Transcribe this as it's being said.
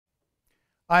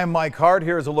I'm Mike Hart.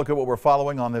 Here's a look at what we're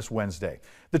following on this Wednesday.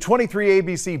 The 23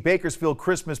 ABC Bakersfield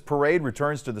Christmas Parade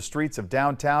returns to the streets of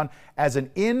downtown as an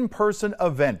in-person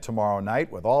event tomorrow night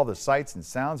with all the sights and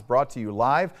sounds brought to you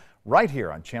live right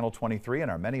here on Channel 23 and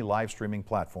our many live streaming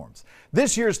platforms.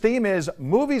 This year's theme is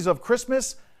Movies of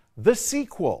Christmas, the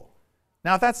sequel.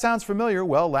 Now, if that sounds familiar,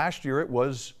 well, last year it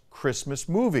was Christmas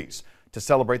movies to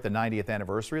celebrate the 90th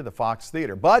anniversary of the Fox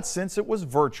Theater. But since it was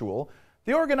virtual,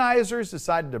 the organizers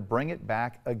decided to bring it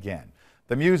back again.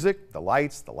 The music, the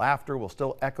lights, the laughter will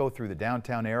still echo through the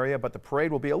downtown area, but the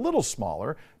parade will be a little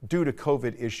smaller due to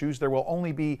COVID issues. There will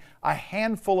only be a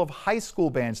handful of high school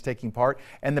bands taking part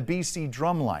and the BC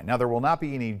Drumline. Now, there will not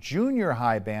be any junior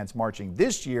high bands marching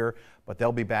this year, but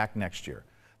they'll be back next year.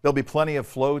 There'll be plenty of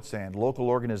floats and local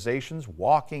organizations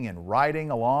walking and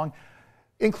riding along,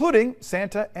 including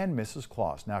Santa and Mrs.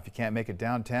 Claus. Now, if you can't make it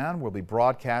downtown, we'll be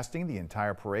broadcasting the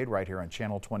entire parade right here on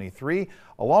Channel 23,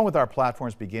 along with our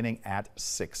platforms beginning at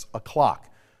 6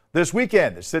 o'clock. This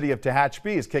weekend, the city of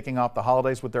Tehachapi is kicking off the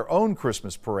holidays with their own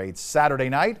Christmas parade Saturday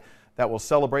night that will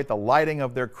celebrate the lighting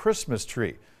of their Christmas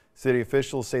tree. City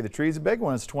officials say the tree is a big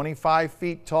one. It's 25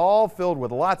 feet tall, filled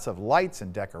with lots of lights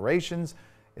and decorations.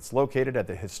 It's located at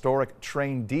the historic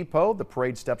train depot. The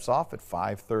parade steps off at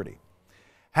 5:30.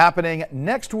 Happening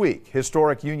next week,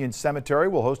 historic Union Cemetery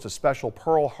will host a special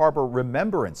Pearl Harbor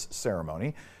Remembrance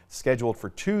Ceremony scheduled for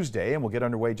Tuesday and will get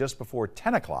underway just before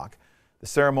 10 o'clock. The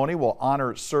ceremony will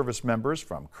honor service members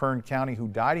from Kern County who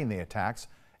died in the attacks,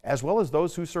 as well as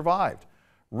those who survived.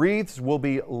 Wreaths will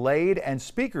be laid and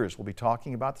speakers will be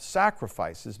talking about the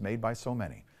sacrifices made by so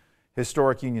many.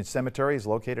 Historic Union Cemetery is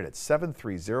located at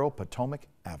 730 Potomac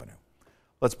Avenue.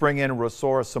 Let's bring in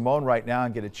Rosora Simone right now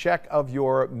and get a check of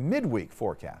your midweek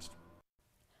forecast.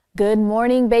 Good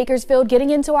morning, Bakersfield. Getting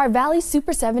into our Valley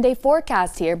Super 7-day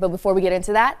forecast here. But before we get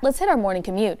into that, let's hit our morning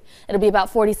commute. It'll be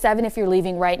about 47 if you're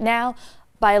leaving right now.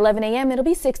 By 11 a.m. it'll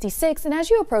be 66, and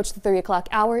as you approach the 3 o'clock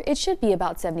hour, it should be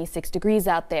about 76 degrees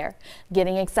out there.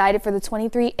 Getting excited for the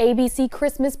 23 ABC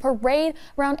Christmas Parade.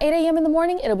 Around 8 a.m. in the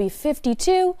morning, it'll be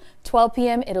 52. 12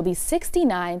 p.m. it'll be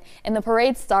 69, and the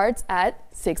parade starts at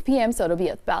 6 p.m. so it'll be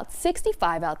about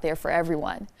 65 out there for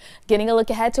everyone. Getting a look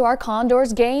ahead to our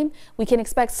Condors game, we can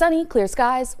expect sunny, clear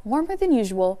skies, warmer than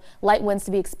usual, light winds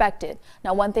to be expected.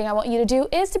 Now, one thing I want you to do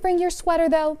is to bring your sweater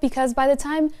though, because by the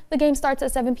time the game starts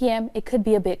at 7 p.m. it could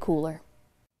be a bit cooler.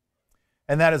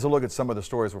 And that is a look at some of the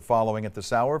stories we're following at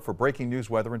this hour. For breaking news,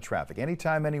 weather, and traffic,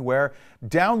 anytime, anywhere,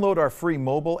 download our free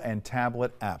mobile and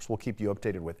tablet apps. We'll keep you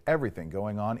updated with everything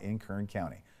going on in Kern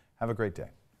County. Have a great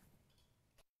day.